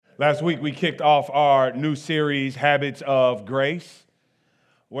Last week, we kicked off our new series, Habits of Grace.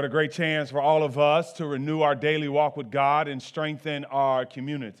 What a great chance for all of us to renew our daily walk with God and strengthen our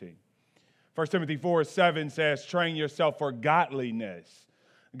community. 1 Timothy 4:7 says, train yourself for godliness.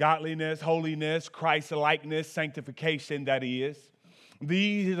 Godliness, holiness, Christ-likeness, sanctification, that is.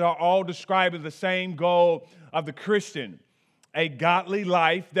 These are all describing the same goal of the Christian, a godly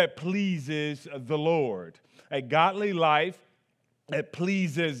life that pleases the Lord. A godly life that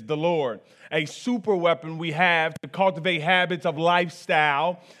pleases the Lord. A super weapon we have to cultivate habits of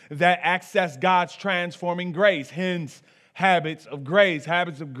lifestyle that access God's transforming grace. Hence, habits of grace.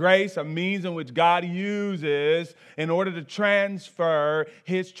 Habits of grace are means in which God uses in order to transfer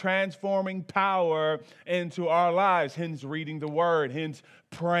His transforming power into our lives. Hence, reading the Word. Hence,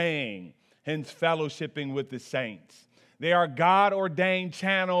 praying. Hence, fellowshipping with the saints. They are God-ordained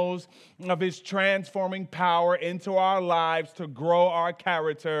channels of His transforming power into our lives to grow our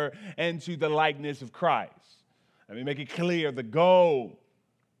character into the likeness of Christ. Let me make it clear. The goal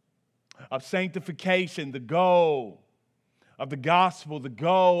of sanctification, the goal of the gospel, the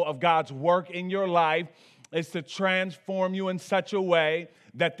goal of God's work in your life is to transform you in such a way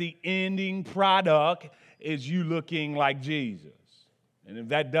that the ending product is you looking like Jesus. And if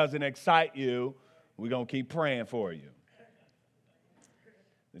that doesn't excite you, we're going to keep praying for you.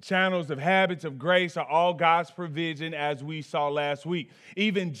 The channels of habits of grace are all God's provision, as we saw last week.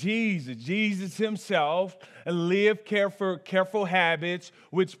 Even Jesus himself lived careful habits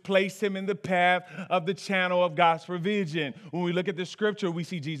which placed him in the path of the channel of God's provision. When we look at the scripture, we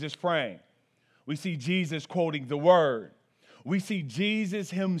see Jesus praying. We see Jesus quoting the word. We see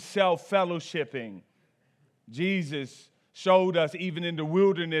Jesus himself fellowshipping. Jesus showed us even in the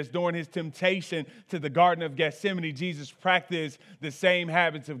wilderness during his temptation to the Garden of Gethsemane, Jesus practiced the same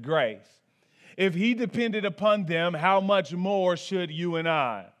habits of grace. If he depended upon them, how much more should you and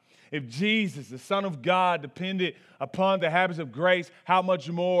I? If Jesus, the Son of God, depended upon the habits of grace, how much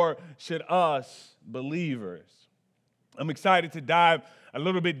more should us believers? I'm excited to dive a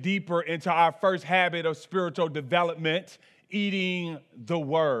little bit deeper into our first habit of spiritual development, eating the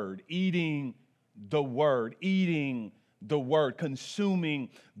Word, eating the Word, eating the Word, consuming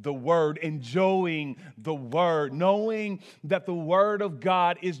the Word, enjoying the Word, knowing that the Word of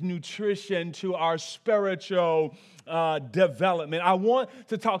God is nutrition to our spiritual development. I want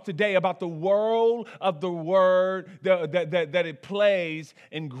to talk today about the role of the Word that it plays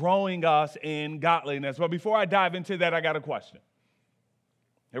in growing us in godliness. But before I dive into that, I got a question.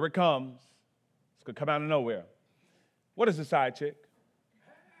 Here it comes. It's going to come out of nowhere. What is a side chick?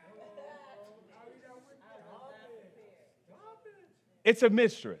 It's a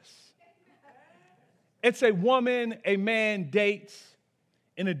mistress. It's a woman a man dates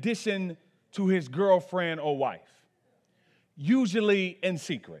in addition to his girlfriend or wife, usually in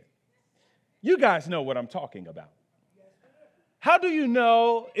secret. You guys know what I'm talking about. How do you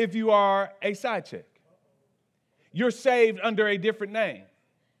know if you are a side chick? You're saved under a different name.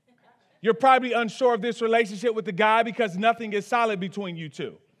 You're probably unsure of this relationship with the guy because nothing is solid between you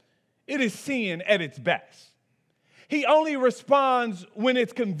two. It is sin at its best. He only responds when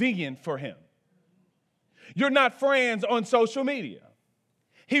it's convenient for him. You're not friends on social media.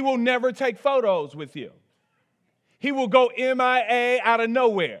 He will never take photos with you. He will go MIA out of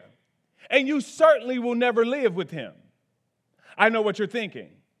nowhere. And you certainly will never live with him. I know what you're thinking.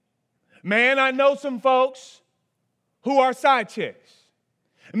 Man, I know some folks who are side chicks.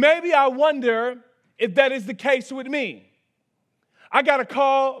 Maybe I wonder if that is the case with me. I got to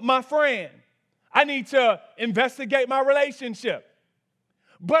call my friend. I need to investigate my relationship.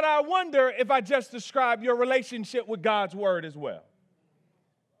 But I wonder if I just describe your relationship with God's word as well.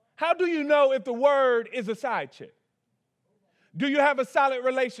 How do you know if the word is a side chick? Do you have a solid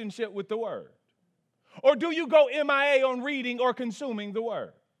relationship with the word? Or do you go MIA on reading or consuming the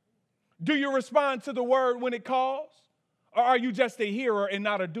word? Do you respond to the word when it calls? Or are you just a hearer and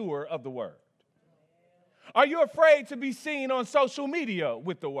not a doer of the word? Are you afraid to be seen on social media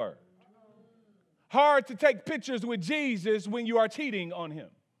with the word? Hard to take pictures with Jesus when you are cheating on him.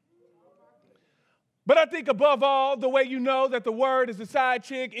 But I think above all, the way you know that the word is a side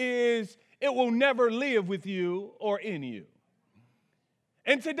chick is it will never live with you or in you.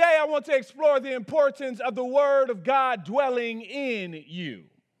 And today I want to explore the importance of the word of God dwelling in you.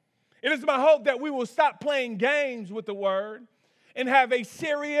 It is my hope that we will stop playing games with the word and have a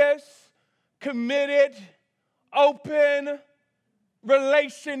serious, committed, open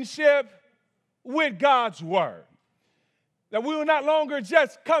relationship with God's word. That we will not longer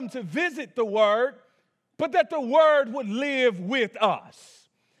just come to visit the word, but that the word would live with us.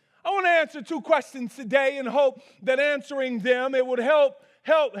 I want to answer two questions today and hope that answering them, it would help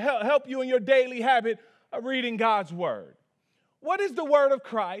help you in your daily habit of reading God's word. What is the word of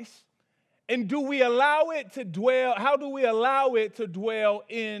Christ? And do we allow it to dwell? How do we allow it to dwell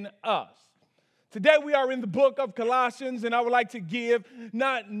in us? Today we are in the book of Colossians, and I would like to give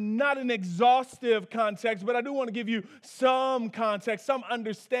not an exhaustive context, but I do want to give you some context, some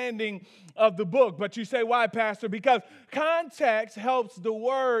understanding of the book. But you say, why, Pastor? Because context helps the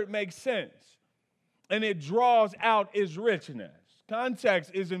word make sense, and it draws out its richness.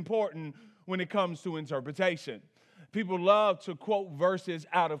 Context is important when it comes to interpretation. People love to quote verses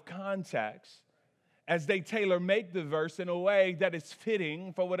out of context as they tailor-make the verse in a way that is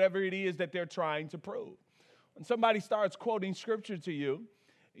fitting for whatever it is that they're trying to prove. When somebody starts quoting scripture to you,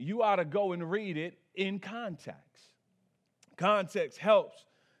 you ought to go and read it in context. Context helps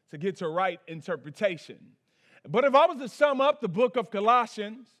to get to right interpretation. But if I was to sum up the book of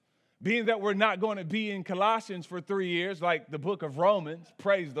Colossians, being that we're not going to be in Colossians for 3 years like the book of Romans,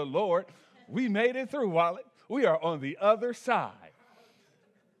 praise the Lord, we made it through, Wallet. We are on the other side.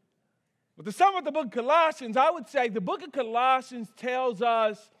 But to sum up the book of Colossians, I would say the book of Colossians tells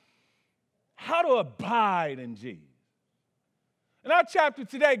us how to abide in Jesus. In our chapter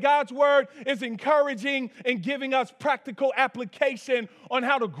today, God's word is encouraging and giving us practical application on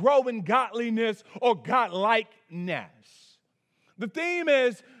how to grow in godliness or godlikeness. The theme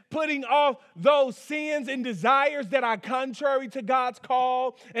is putting off those sins and desires that are contrary to God's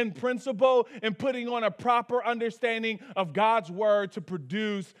call and principle, and putting on a proper understanding of God's word to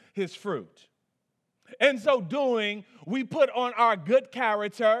produce his fruit. In so doing, we put on our good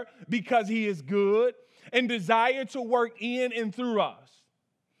character because he is good and desire to work in and through us.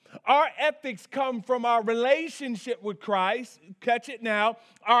 Our ethics come from our relationship with Christ. Catch it now.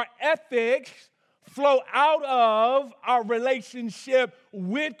 Our ethics flow out of our relationship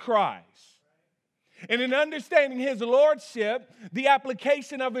with Christ. And in understanding his lordship, the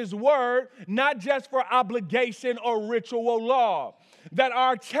application of his word, not just for obligation or ritual law, that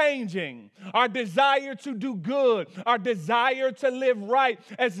are changing, our desire to do good, our desire to live right,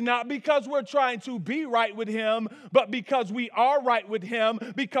 is not because we're trying to be right with him, but because we are right with him,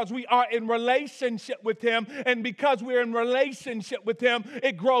 because we are in relationship with him, and because we're in relationship with him,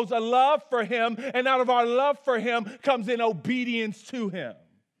 it grows a love for him, and out of our love for him comes in obedience to him.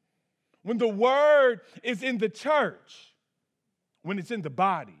 When the word is in the church, when it's in the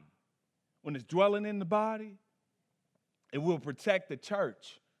body, when it's dwelling in the body, it will protect the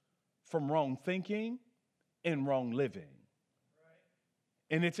church from wrong thinking and wrong living.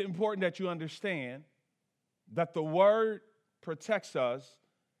 And it's important that you understand that the word protects us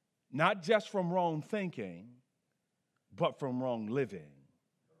not just from wrong thinking, but from wrong living.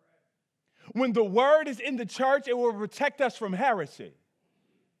 When the word is in the church, it will protect us from heresy,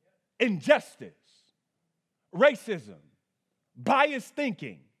 injustice, racism, biased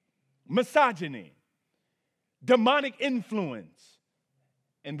thinking, misogyny, demonic influence,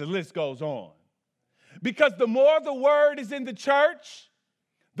 and the list goes on. Because the more the word is in the church,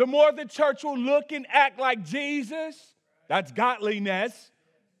 the more the church will look and act like Jesus. That's godliness.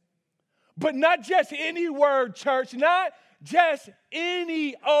 But not just any word, church, not just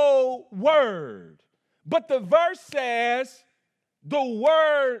any old word. But the verse says, the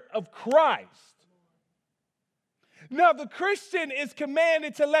word of Christ. Now, the Christian is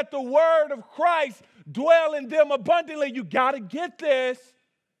commanded to let the word of Christ dwell in them abundantly. You got to get this,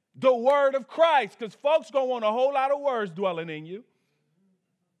 the word of Christ, because folks going to want a whole lot of words dwelling in you,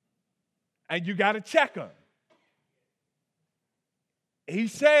 and you got to check them. He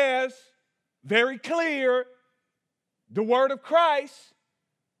says, very clear, the word of Christ.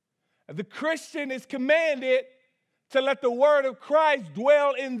 The Christian is commanded to let the word of Christ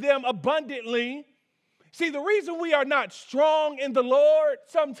dwell in them abundantly. See, the reason we are not strong in the Lord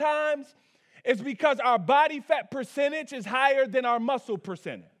sometimes is because our body fat percentage is higher than our muscle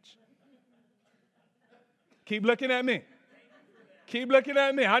percentage. Keep looking at me. Keep looking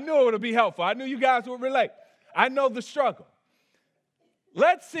at me. I knew it would be helpful. I knew you guys would relate. I know the struggle.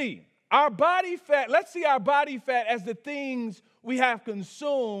 Let's see our body fat as the things we have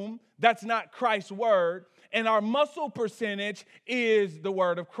consumed that's not Christ's word, and our muscle percentage is the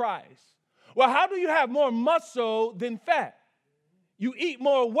word of Christ. Well, how do you have more muscle than fat? You eat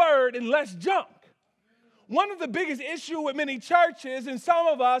more word and less junk. One of the biggest issues with many churches and some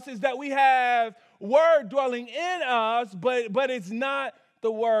of us is that we have word dwelling in us, but it's not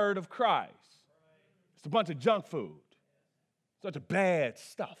the word of Christ. It's a bunch of junk food. Such a bad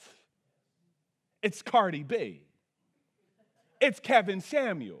stuff. It's Cardi B. It's Kevin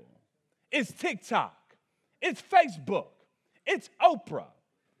Samuel. It's TikTok. It's Facebook. It's Oprah.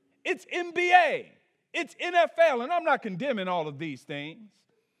 It's NBA. It's NFL, and I'm not condemning all of these things.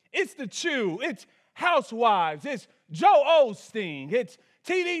 It's The Chew, it's Housewives, it's Joe Osteen, it's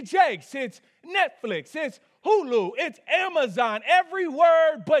TD Jakes, it's Netflix, it's Hulu, it's Amazon, every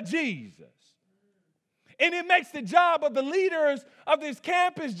word but Jesus. And it makes the job of the leaders of this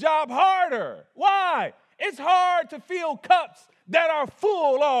campus job harder. Why? It's hard to fill cups that are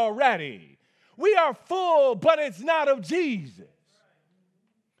full already. We are full, but it's not of Jesus.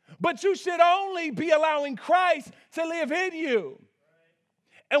 But you should only be allowing Christ to live in you.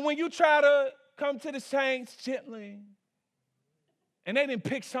 And when you try to come to the saints gently, and they didn't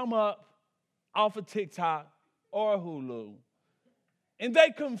pick some up off of TikTok or Hulu, and they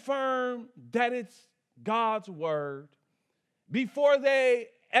confirm that it's God's word before they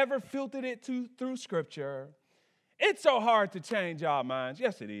ever filtered it through Scripture, it's so hard to change our minds.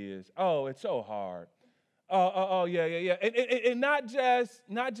 Yes, it is. Oh, it's so hard. Yeah. And not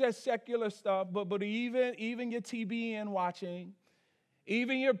just secular stuff, but even your TBN watching,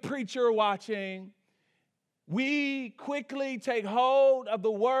 even your preacher watching. We quickly take hold of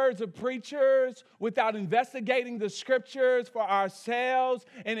the words of preachers without investigating the Scriptures for ourselves,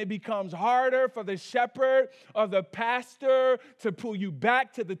 and it becomes harder for the shepherd or the pastor to pull you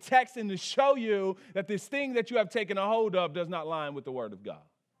back to the text and to show you that this thing that you have taken a hold of does not line with the Word of God.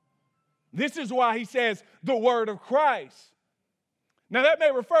 This is why he says the Word of Christ. Now, that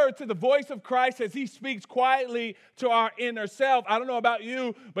may refer to the voice of Christ as he speaks quietly to our inner self. I don't know about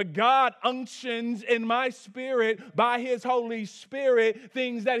you, but God unctions in my spirit by his Holy Spirit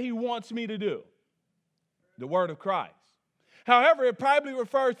things that he wants me to do. The Word of Christ. However, it probably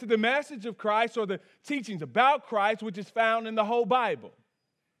refers to the message of Christ or the teachings about Christ, which is found in the whole Bible.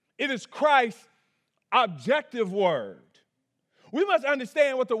 It is Christ's objective word. We must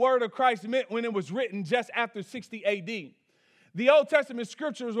understand what the word of Christ meant when it was written just after 60 A.D. The Old Testament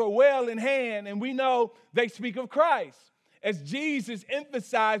scriptures were well in hand, and we know they speak of Christ, as Jesus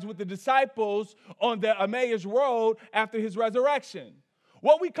emphasized with the disciples on the Emmaus Road after his resurrection.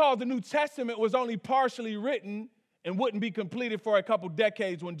 What we call the New Testament was only partially written and wouldn't be completed for a couple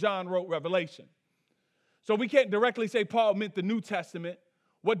decades when John wrote Revelation. So we can't directly say Paul meant the New Testament.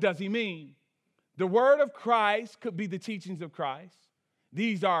 What does he mean? The word of Christ could be the teachings of Christ.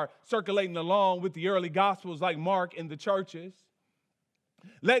 These are circulating along with the early gospels like Mark and the churches.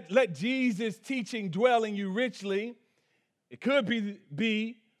 Let Jesus' teaching dwell in you richly. It could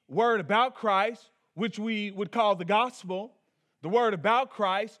be word about Christ, which we would call the gospel. The word about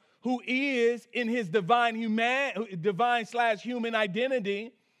Christ, who is in his divine/human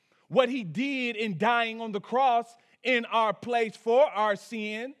identity, what he did in dying on the cross in our place for our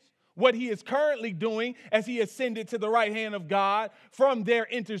sins, what he is currently doing as he ascended to the right hand of God, from there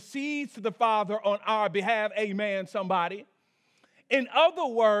intercedes to the Father on our behalf. Amen, somebody. In other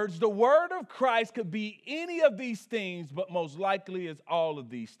words, the word of Christ could be any of these things, but most likely is all of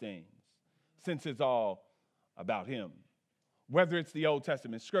these things, since it's all about him. Whether it's the Old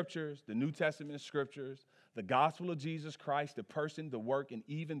Testament scriptures, the New Testament scriptures, the gospel of Jesus Christ, the person, the work, and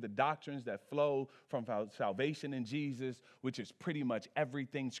even the doctrines that flow from salvation in Jesus, which is pretty much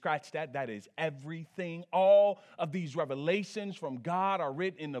everything. Scratch that. That is everything. All of these revelations from God are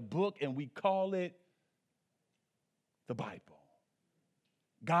written in the book, and we call it the Bible.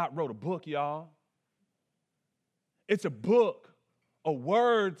 God wrote a book, y'all. It's a book of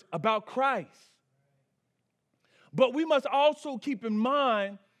words about Christ. But we must also keep in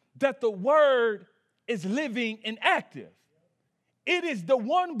mind that the word is living and active. It is the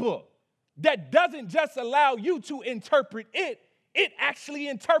one book that doesn't just allow you to interpret it, it actually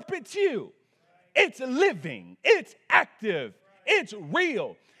interprets you. It's living, it's active, it's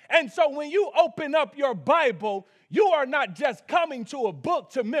real. And so when you open up your Bible, you are not just coming to a book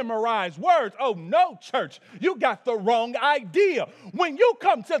to memorize words. Oh, no, church, you got the wrong idea. When you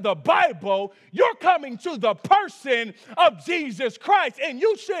come to the Bible, you're coming to the person of Jesus Christ, and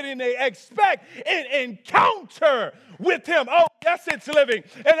you shouldn't expect an encounter with him. Oh, yes, it's living,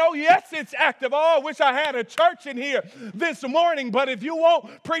 and oh, yes, it's active. Oh, I wish I had a church in here this morning, but if you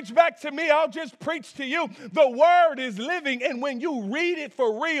won't preach back to me, I'll just preach to you. The word is living, and when you read it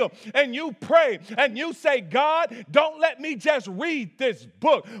for real, and you pray, and you say, God, don't let me just read this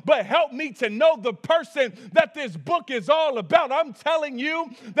book, but help me to know the person that this book is all about. I'm telling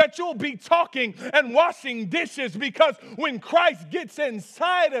you that you'll be talking and washing dishes, because when Christ gets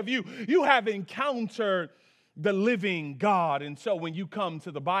inside of you, you have encountered the living God. And so when you come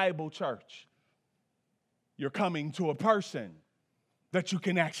to the Bible, church, you're coming to a person that you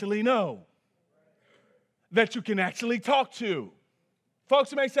can actually know, that you can actually talk to.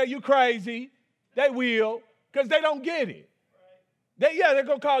 Folks may say you crazy. They will, because they don't get it. They're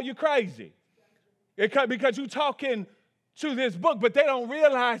going to call you crazy. Because you're talking to this book, but they don't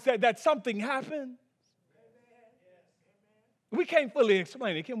realize that something happened. We can't fully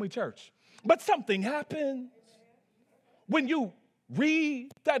explain it, can we, church? But something happens when you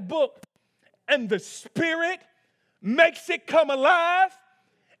read that book and the Spirit makes it come alive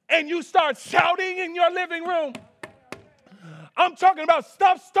and you start shouting in your living room. I'm talking about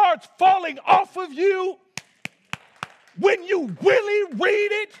stuff starts falling off of you when you really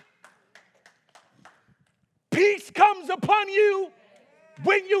read it. Peace comes upon you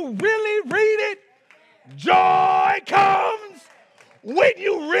when you really read it. Joy comes when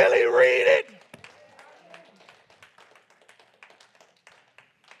you really read it.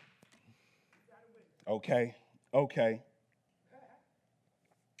 Okay.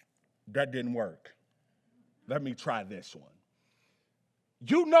 That didn't work. Let me try this one.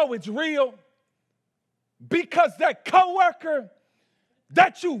 You know it's real because that coworker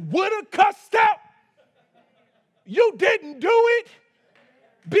that you would have cussed out, you didn't do it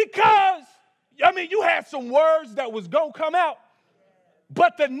because, you had some words that was going to come out,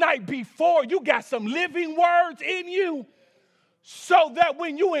 but the night before you got some living words in you so that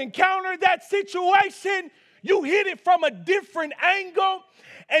when you encounter that situation, you hit it from a different angle.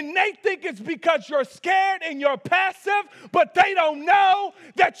 And they think it's because you're scared and you're passive, but they don't know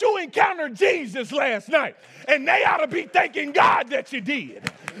that you encountered Jesus last night. And they ought to be thanking God that you did.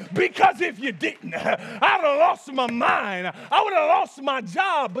 Because if you didn't, I'd have lost my mind. I would have lost my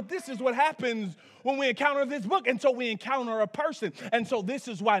job. But this is what happens when we encounter this book. And so we encounter a person. And so this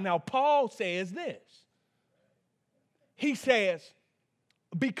is why now Paul says this. He says,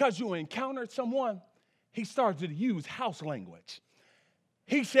 because you encountered someone, he starts to use house language.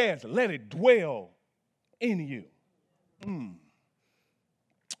 He says, let it dwell in you.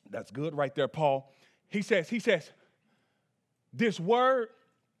 That's good right there, Paul. He says, this word,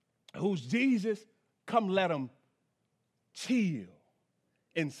 who's Jesus, come let him chill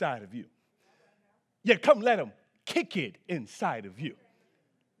inside of you. Yeah, come let him kick it inside of you.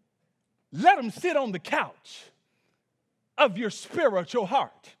 Let him sit on the couch of your spiritual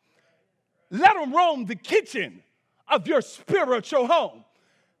heart. Let him roam the kitchen of your spiritual home.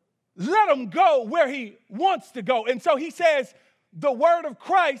 Let him go where he wants to go. And so he says the word of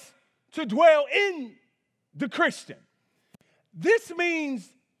Christ to dwell in the Christian. This means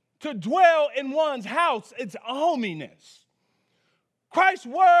to dwell in one's house. It's hominess. Christ's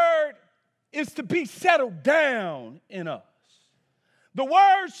word is to be settled down in us. The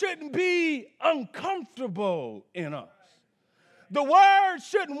word shouldn't be uncomfortable in us. The word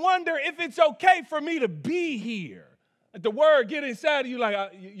shouldn't wonder if it's okay for me to be here. If the word get inside of you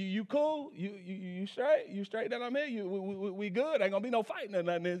like, you cool? You straight? You straight that I'm here? We good? Ain't gonna be no fighting or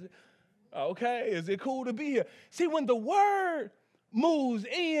nothing, is it? Okay, is it cool to be here? See, when the word moves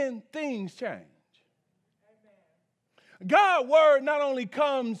in, things change. Amen. God's word not only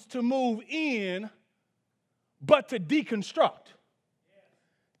comes to move in, but to deconstruct,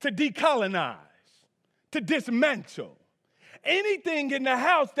 to decolonize, to dismantle. Anything in the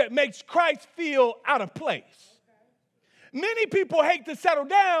house that makes Christ feel out of place. Many people hate to settle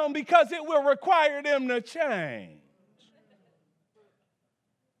down because it will require them to change.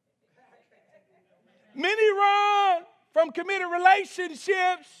 Many run from committed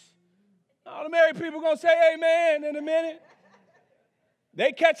relationships. All the married people are going to say amen in a minute.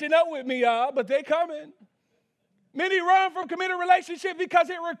 They catching up with me, y'all, but they coming. Many run from committed relationships because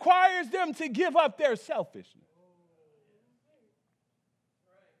it requires them to give up their selfishness.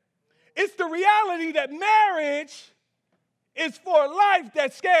 It's the reality that marriage is for a life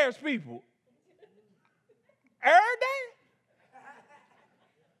that scares people. Every day?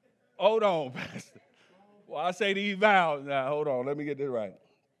 Hold on, Pastor. Well, I say these vows now. Hold on, let me get this right.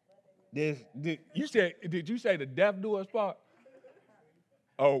 Did you say the death do us part?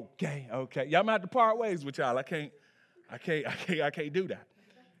 Okay. Y'all might have to part ways with y'all. I can't do that.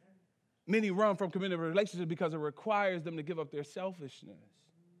 Many run from committed relationships because it requires them to give up their selfishness.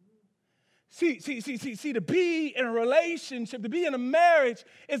 See, to be in a relationship, to be in a marriage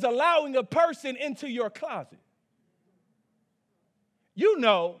is allowing a person into your closet. You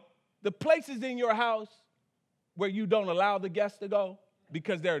know the places in your house where you don't allow the guests to go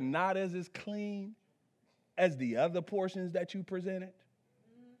because they're not as clean as the other portions that you presented.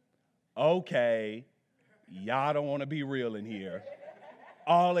 Okay, y'all don't want to be real in here.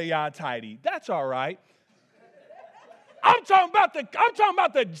 All of y'all tidy. That's all right. I'm talking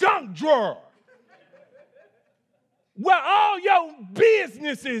about the junk drawer where all your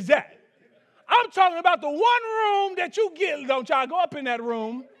business is at. I'm talking about the one room that you get. Don't y'all go up in that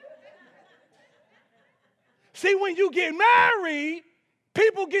room. See, when you get married,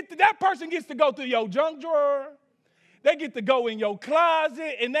 That person gets to go through your junk drawer. They get to go in your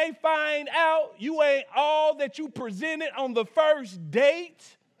closet and they find out you ain't all that you presented on the first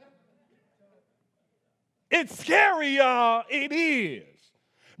date. It's scary, y'all. It is.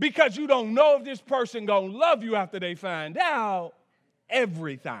 Because you don't know if this person gonna love you after they find out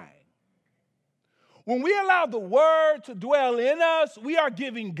everything. When we allow the word to dwell in us, we are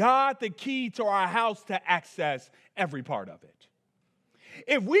giving God the key to our house to access every part of it.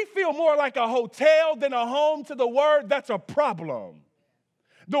 If we feel more like a hotel than a home to the word, that's a problem.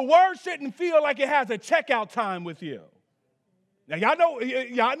 The word shouldn't feel like it has a checkout time with you. Now, y'all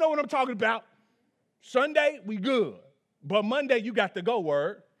know what I'm talking about. Sunday, we good. But Monday, you got to go,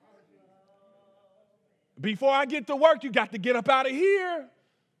 word. Before I get to work, you got to get up out of here.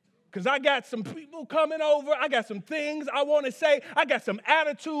 Because I got some people coming over. I got some things I want to say. I got some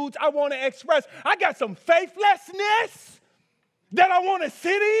attitudes I want to express. I got some faithlessness that I want to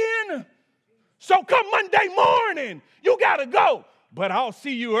sit in. So come Monday morning, you got to go. But I'll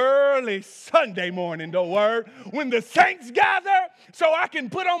see you early Sunday morning, though, word, when the saints gather so I can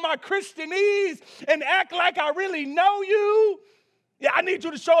put on my Christianese and act like I really know you. Yeah, I need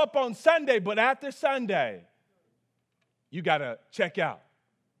you to show up on Sunday, but after Sunday, you got to check out.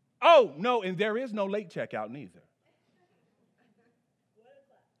 Oh, no, and there is no late checkout neither.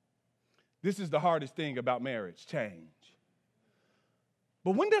 This is the hardest thing about marriage, change.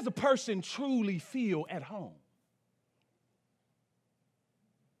 But when does a person truly feel at home?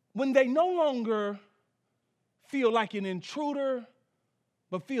 When they no longer feel like an intruder,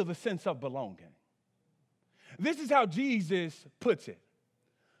 but feel the sense of belonging. This is how Jesus puts it.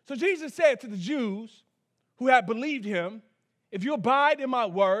 So Jesus said to the Jews who had believed him, if you abide in my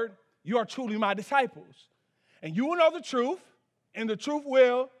word, you are truly my disciples. And you will know the truth, and the truth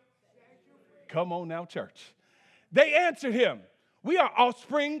will. Come on now, church. They answered him, we are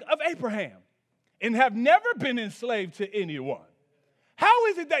offspring of Abraham and have never been enslaved to anyone. How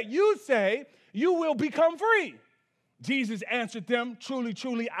is it that you say you will become free? Jesus answered them, truly,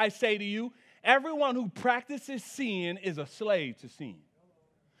 truly, I say to you, everyone who practices sin is a slave to sin.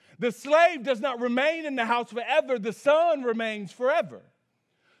 The slave does not remain in the house forever. The son remains forever.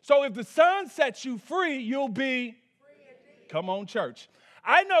 So if the son sets you free, you'll be free. Come on, church.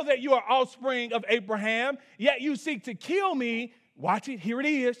 I know that you are offspring of Abraham, yet you seek to kill me. Watch it. Here it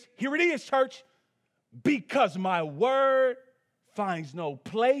is. Here it is, church. Because my word finds no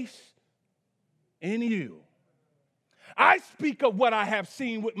place in you. I speak of what I have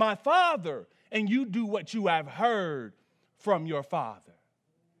seen with my father, and you do what you have heard from your father.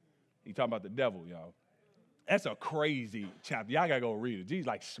 He's talking about the devil, y'all. That's a crazy chapter. Y'all got to go read it. Jesus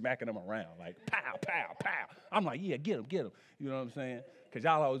like smacking them around, like pow, pow, pow. I'm like, yeah, get him. You know what I'm saying? Because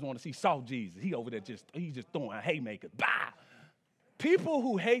y'all always want to see soft Jesus. He over there he's just throwing haymakers. Bah! People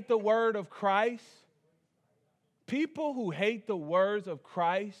who hate the word of Christ, people who hate the words of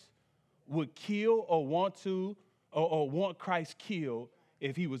Christ would kill or want Christ killed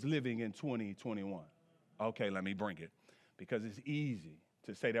if he was living in 2021. Okay, let me bring it. Because it's easy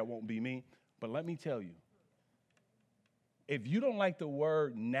to say that won't be me. But let me tell you, if you don't like the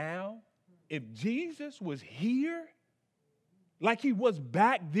word now, if Jesus was here like he was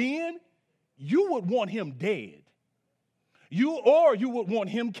back then, you would want him dead. You would want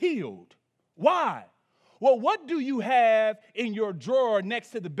him killed. Why? Well, what do you have in your drawer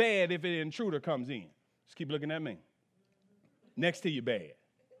next to the bed if an intruder comes in? Just keep looking at me. Next to your bed.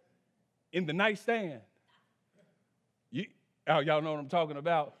 In the nightstand. Y'all know what I'm talking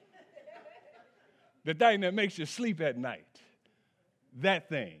about? The thing that makes you sleep at night. That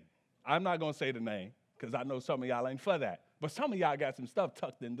thing. I'm not going to say the name because I know some of y'all ain't for that. But some of y'all got some stuff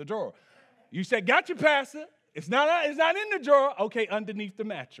tucked in the drawer. You said, got you, Pastor. It's not in the drawer. Okay, underneath the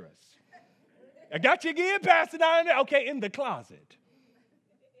mattress. I got you again, Pastor. Not in there. Okay, in the closet.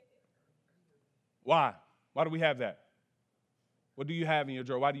 Why? Why do we have that? What do you have in your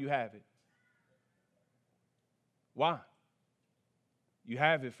drawer? Why do you have it? Why? You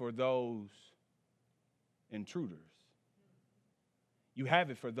have it for those intruders. You have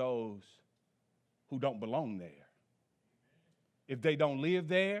it for those who don't belong there. If they don't live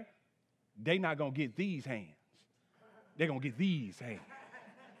there, they're not going to get these hands. They're going to get these hands.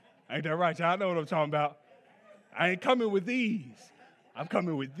 Ain't that right, y'all? I know what I'm talking about. I ain't coming with these. I'm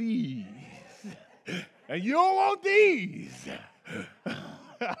coming with these. And you don't want these.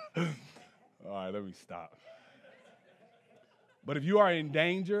 All right, let me stop. But if you are in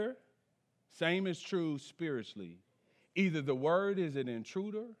danger, same is true spiritually. Either the word is an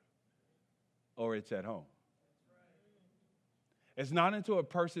intruder or it's at home. It's not until a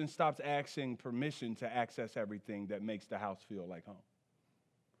person stops asking permission to access everything that makes the house feel like home.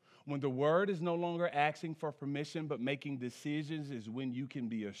 When the word is no longer asking for permission but making decisions is when you can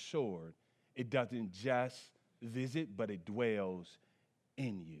be assured it doesn't just visit, but it dwells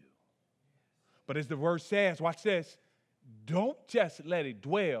in you. But as the word says, watch this, don't just let it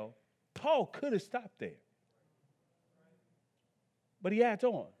dwell. Paul could have stopped there. But he adds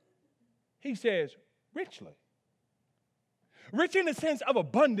on. He says, richly. Rich in the sense of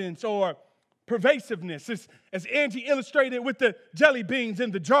abundance or pervasiveness, as Angie illustrated with the jelly beans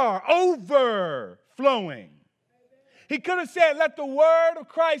in the jar, overflowing. He could have said, let the word of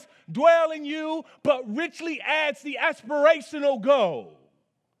Christ dwell in you, but richly adds the aspirational goal.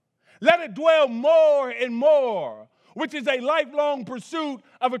 Let it dwell more and more, which is a lifelong pursuit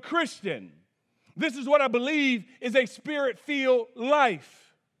of a Christian. This is what I believe is a spirit-filled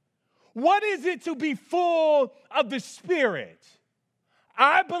life. What is it to be full of the Spirit?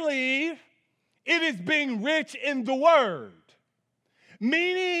 I believe it is being rich in the Word,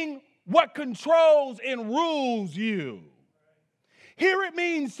 meaning what controls and rules you. Here it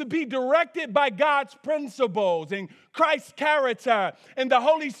means to be directed by God's principles and Christ's character and the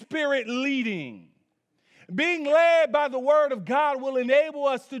Holy Spirit leading. Being led by the Word of God will enable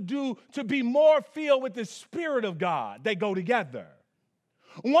us to be more filled with the Spirit of God. They go together.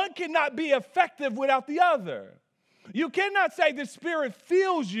 One cannot be effective without the other. You cannot say the Spirit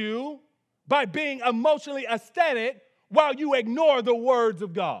fills you by being emotionally aesthetic while you ignore the words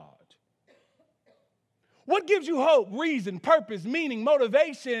of God. What gives you hope, reason, purpose, meaning,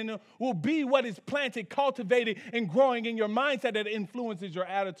 motivation will be what is planted, cultivated, and growing in your mindset that influences your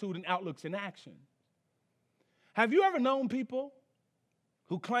attitude and outlooks and action. Have you ever known people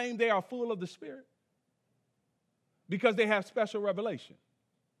who claim they are full of the Spirit because they have special revelation?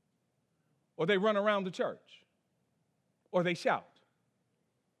 Or they run around the church? Or they shout?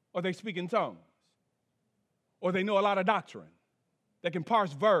 Or they speak in tongues? Or they know a lot of doctrine? They can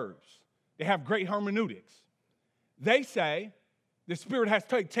parse verbs. They have great hermeneutics. They say the Spirit has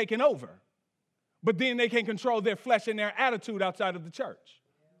taken over, but then they can't control their flesh and their attitude outside of the church.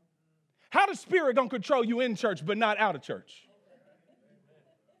 How the Spirit gonna control you in church but not out of church?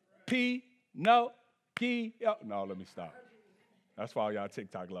 No, let me stop. That's for all y'all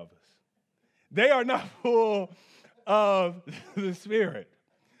TikTok lovers. They are not full of the Spirit.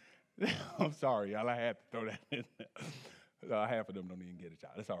 I'm sorry, y'all. I had to throw that in there. Half of them don't even get it,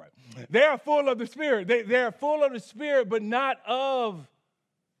 y'all. That's all right. They are full of the Spirit. They are full of the Spirit, but not of,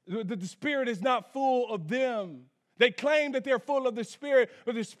 the Spirit is not full of them. They claim that they're full of the Spirit,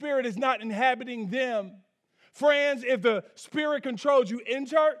 but the Spirit is not inhabiting them. Friends, if the Spirit controls you in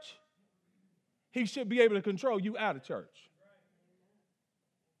church, He should be able to control you out of church.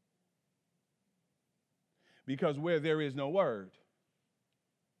 Because where there is no word,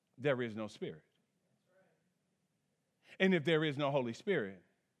 there is no Spirit. And if there is no Holy Spirit,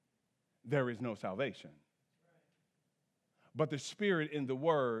 there is no salvation. But the Spirit in the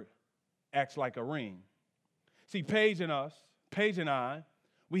Word acts like a ring. See, Paige and I,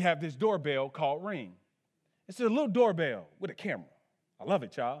 we have this doorbell called Ring. It's a little doorbell with a camera. I love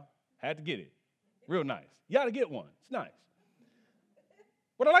it, y'all. Had to get it. Real nice. You ought to get one. It's nice.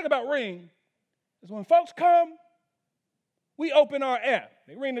 What I like about Ring is when folks come, we open our app.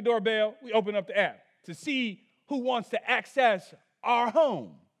 They ring the doorbell, we open up the app to see who wants to access our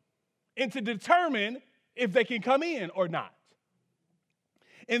home and to determine if they can come in or not.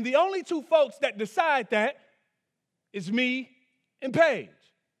 And the only two folks that decide that is me and Paige,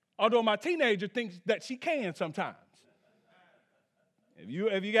 although my teenager thinks that she can sometimes.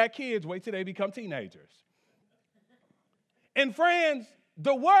 If you got kids, wait till they become teenagers. And friends,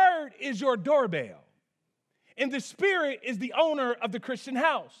 the Word is your doorbell, and the Spirit is the owner of the Christian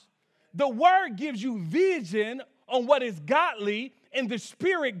house. The Word gives you vision on what is godly, and the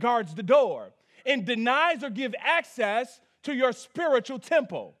Spirit guards the door and denies or gives access to your spiritual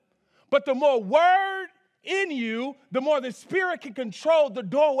temple. But the more Word in you, the more the Spirit can control the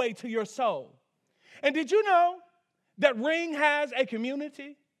doorway to your soul. And did you know that Ring has a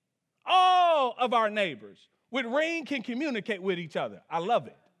community? All of our neighbors with Ring can communicate with each other. I love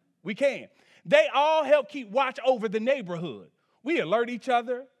it. We can. They all help keep watch over the neighborhood. We alert each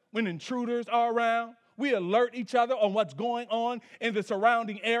other when intruders are around. We alert each other on what's going on in the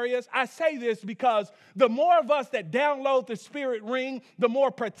surrounding areas. I say this because the more of us that download the Spirit Ring, the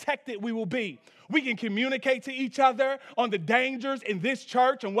more protected we will be. We can communicate to each other on the dangers in this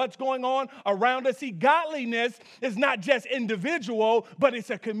church and what's going on around us. See, godliness is not just individual, but it's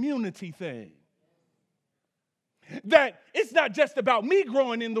a community thing. That it's not just about me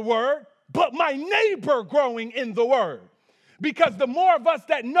growing in the Word, but my neighbor growing in the Word. Because the more of us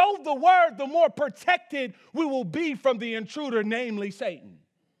that know the Word, the more protected we will be from the intruder, namely Satan.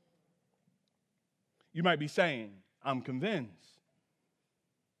 You might be saying, I'm convinced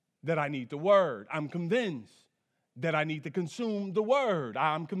that I need the word. I'm convinced that I need to consume the word.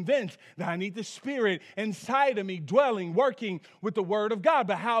 I'm convinced that I need the Spirit inside of me dwelling, working with the word of God.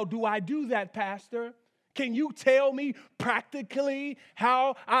 But how do I do that, Pastor? Can you tell me practically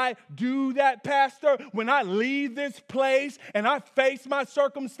how I do that, Pastor? When I leave this place and I face my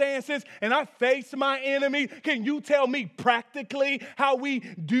circumstances and I face my enemy, can you tell me practically how we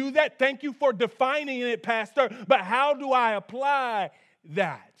do that? Thank you for defining it, Pastor. But how do I apply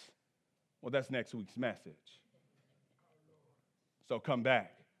that? Well, that's next week's message. So come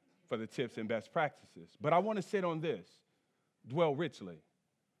back for the tips and best practices. But I want to sit on this. Dwell richly.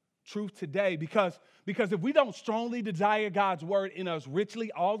 Truth today, because if we don't strongly desire God's word in us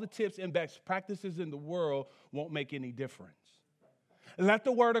richly, all the tips and best practices in the world won't make any difference. Let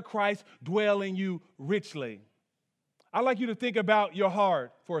the word of Christ dwell in you richly. I'd like you to think about your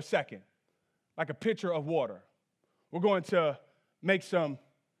heart for a second, like a pitcher of water. We're going to make some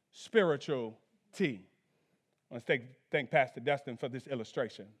spiritual tea. I want to thank Pastor Dexter for this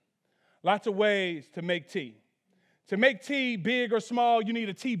illustration. Lots of ways to make tea. To make tea, big or small, you need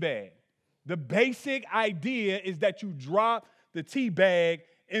a tea bag. The basic idea is that you drop the tea bag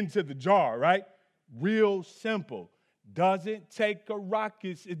into the jar, right? Real simple. It doesn't take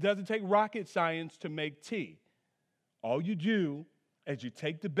rocket science to make tea. All you do is you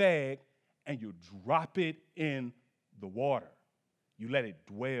take the bag and you drop it in the water. You let it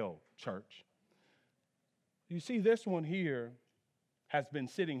dwell, church. You see, this one here has been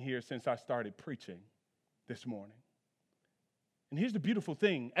sitting here since I started preaching this morning. And here's the beautiful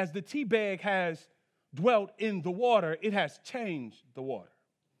thing. As the tea bag has dwelt in the water, it has changed the water.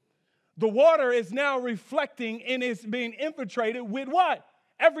 The water is now reflecting and it's being infiltrated with what?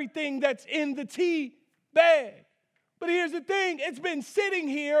 Everything that's in the tea bag. But here's the thing. It's been sitting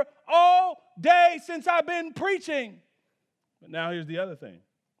here all day since I've been preaching. But now here's the other thing.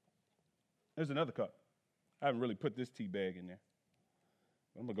 There's another cup. I haven't really put this tea bag in there.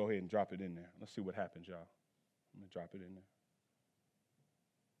 I'm going to go ahead and drop it in there. Let's see what happens, y'all. I'm going to drop it in there.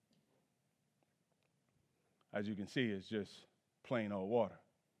 As you can see, it's just plain old water.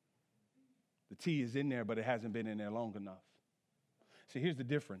 The tea is in there, but it hasn't been in there long enough. See, here's the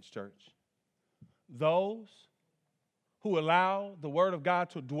difference, church. Those who allow the word of God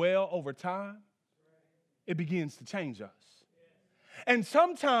to dwell over time, it begins to change us. And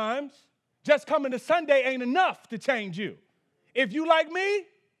sometimes just coming to Sunday ain't enough to change you. If you like me,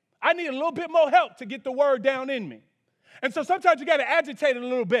 I need a little bit more help to get the word down in me. And so sometimes you got to agitate it a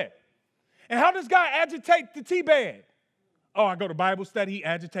little bit. And how does God agitate the tea bag? Oh, I go to Bible study, he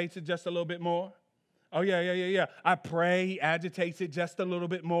agitates it just a little bit more. Oh, yeah. I pray, he agitates it just a little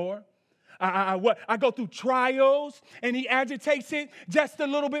bit more. I go through trials, and he agitates it just a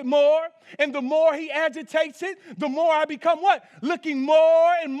little bit more. And the more he agitates it, the more I become what? Looking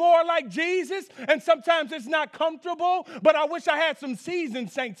more and more like Jesus. And sometimes it's not comfortable, but I wish I had some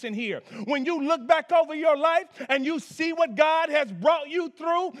seasoned saints in here. When you look back over your life and you see what God has brought you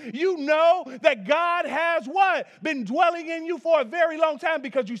through, you know that God has what? Been dwelling in you for a very long time,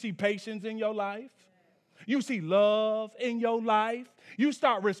 because you see patience in your life. You see love in your life. You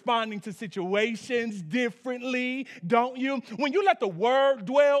start responding to situations differently, don't you? When you let the word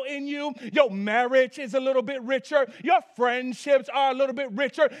dwell in you, your marriage is a little bit richer. Your friendships are a little bit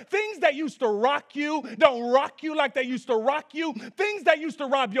richer. Things that used to rock you don't rock you like they used to rock you. Things that used to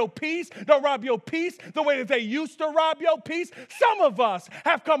rob your peace don't rob your peace the way that they used to rob your peace. Some of us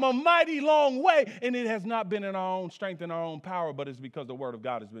have come a mighty long way, and it has not been in our own strength and our own power, but it's because the word of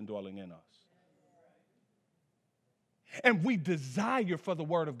God has been dwelling in us. And we desire for the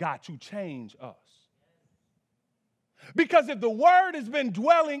word of God to change us. Because if the word has been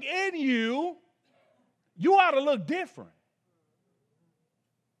dwelling in you, you ought to look different.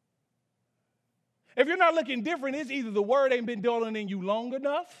 If you're not looking different, it's either the word ain't been dwelling in you long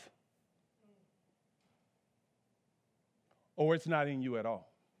enough, or it's not in you at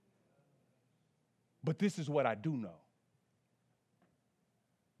all. But this is what I do know.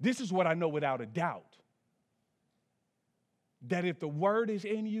 This is what I know without a doubt. That if the word is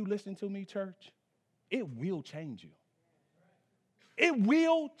in you, listen to me, church, it will change you. It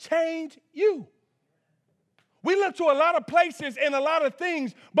will change you. We look to a lot of places and a lot of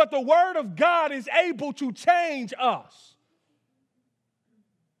things, but the word of God is able to change us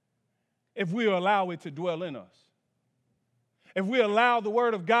if we allow it to dwell in us. If we allow the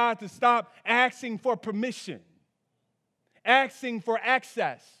word of God to stop asking for permission, asking for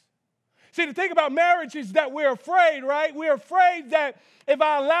access. See, the thing about marriage is that we're afraid, right? We're afraid that if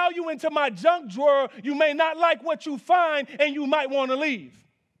I allow you into my junk drawer, you may not like what you find and you might want to leave.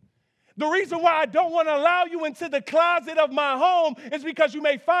 The reason why I don't want to allow you into the closet of my home is because you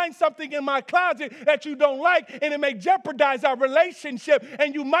may find something in my closet that you don't like, and it may jeopardize our relationship,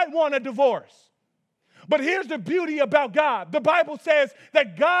 and you might want a divorce. But here's the beauty about God. The Bible says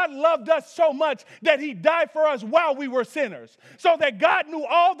that God loved us so much that he died for us while we were sinners. So that God knew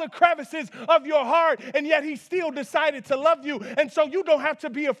all the crevices of your heart, and yet he still decided to love you. And so you don't have to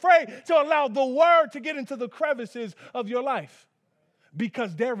be afraid to allow the word to get into the crevices of your life.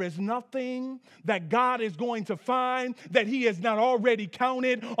 Because there is nothing that God is going to find that he has not already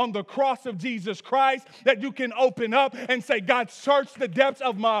counted on the cross of Jesus Christ that you can open up and say, God, search the depths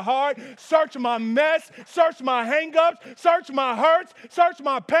of my heart, search my mess, search my hang-ups, search my hurts, search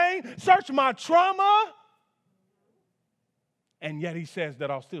my pain, search my trauma. And yet he says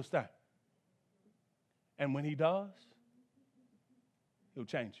that I'll still stand. And when he does, he'll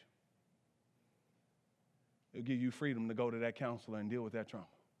change you. It'll give you freedom to go to that counselor and deal with that trauma.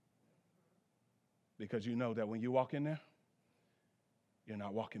 Because you know that when you walk in there, you're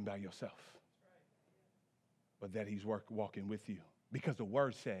not walking by yourself. But that he's walking with you. Because the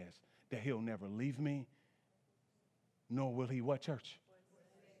word says that he'll never leave me, nor will he what, church?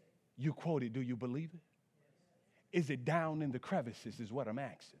 You quote it, do you believe it? Is it down in the crevices is what I'm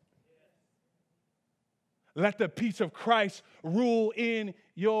asking. Let the peace of Christ rule in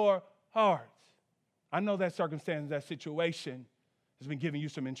your heart. I know that circumstance, that situation has been giving you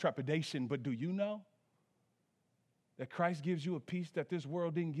some intrepidation, but do you know that Christ gives you a peace that this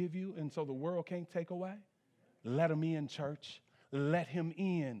world didn't give you, and so the world can't take away? Let him in, church. Let him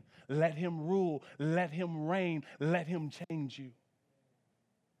in. Let him rule. Let him reign. Let him change you.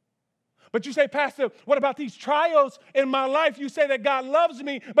 But you say, Pastor, what about these trials in my life? You say that God loves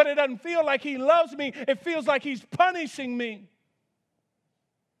me, but it doesn't feel like he loves me. It feels like he's punishing me.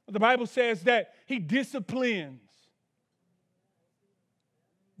 The Bible says that he disciplines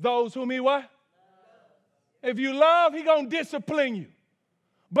those whom he what? If you love, he gonna discipline you.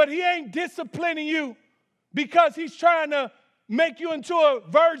 But he ain't disciplining you because he's trying to make you into a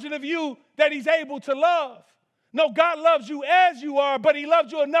version of you that he's able to love. No, God loves you as you are, but he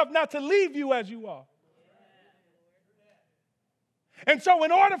loves you enough not to leave you as you are. And so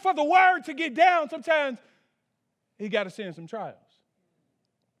in order for the word to get down, sometimes he got to send some trials.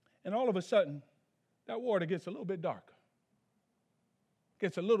 And all of a sudden, that water gets a little bit darker.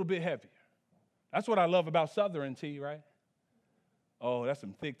 Gets a little bit heavier. That's what I love about Southern tea, right? Oh, that's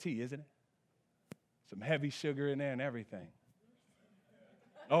some thick tea, isn't it? Some heavy sugar in there and everything.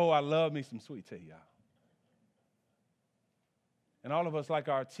 Oh, I love me some sweet tea, y'all. And all of us like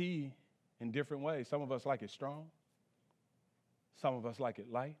our tea in different ways. Some of us like it strong. Some of us like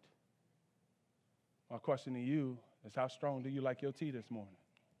it light. My question to you is, how strong do you like your tea this morning?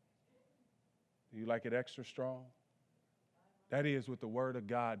 Do you like it extra strong? That is with the word of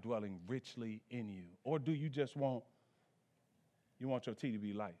God dwelling richly in you. Or do you just want your tea to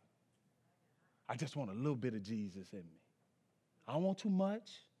be light? I just want a little bit of Jesus in me. I don't want too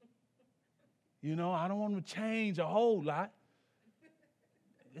much. I don't want him to change a whole lot.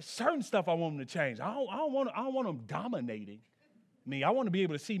 There's certain stuff I want him to change. I don't want him dominating me. I want to be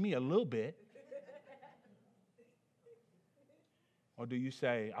able to see me a little bit. Or do you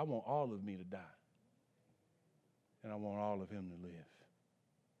say, I want all of me to die? And I want all of him to live.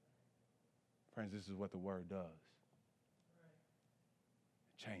 Friends, this is what the word does.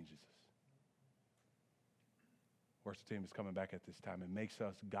 It changes us. Worship team is coming back at this time. It makes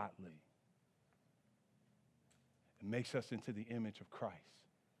us godly. It makes us into the image of Christ.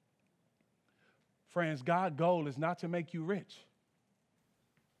 Friends, God's goal is not to make you rich.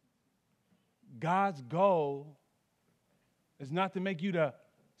 God's goal is not to make you the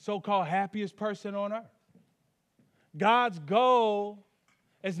so-called happiest person on earth. God's goal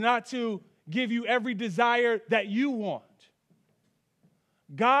is not to give you every desire that you want.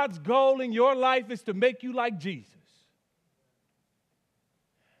 God's goal in your life is to make you like Jesus.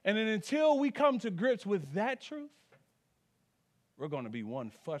 And then until we come to grips with that truth, we're going to be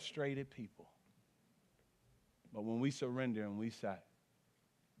one frustrated people. But when we surrender and we say,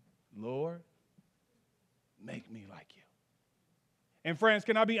 Lord, make me like you. And friends,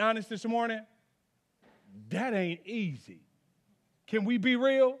 can I be honest this morning? That ain't easy. Can we be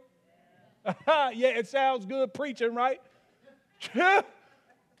real? Yeah, it sounds good preaching, right?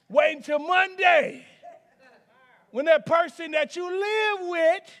 Wait until Monday when that person that you live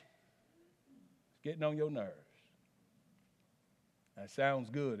with is getting on your nerves. That sounds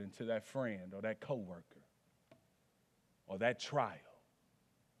good until that friend or that coworker or that trial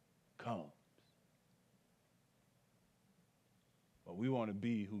comes. But we want to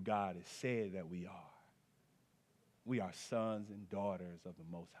be who God has said that we are. We are sons and daughters of the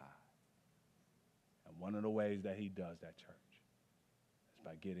Most High. And one of the ways that he does that, church, is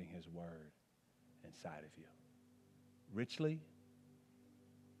by getting his word inside of you, richly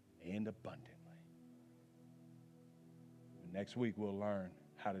and abundantly. Next week, we'll learn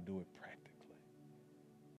how to do it practically.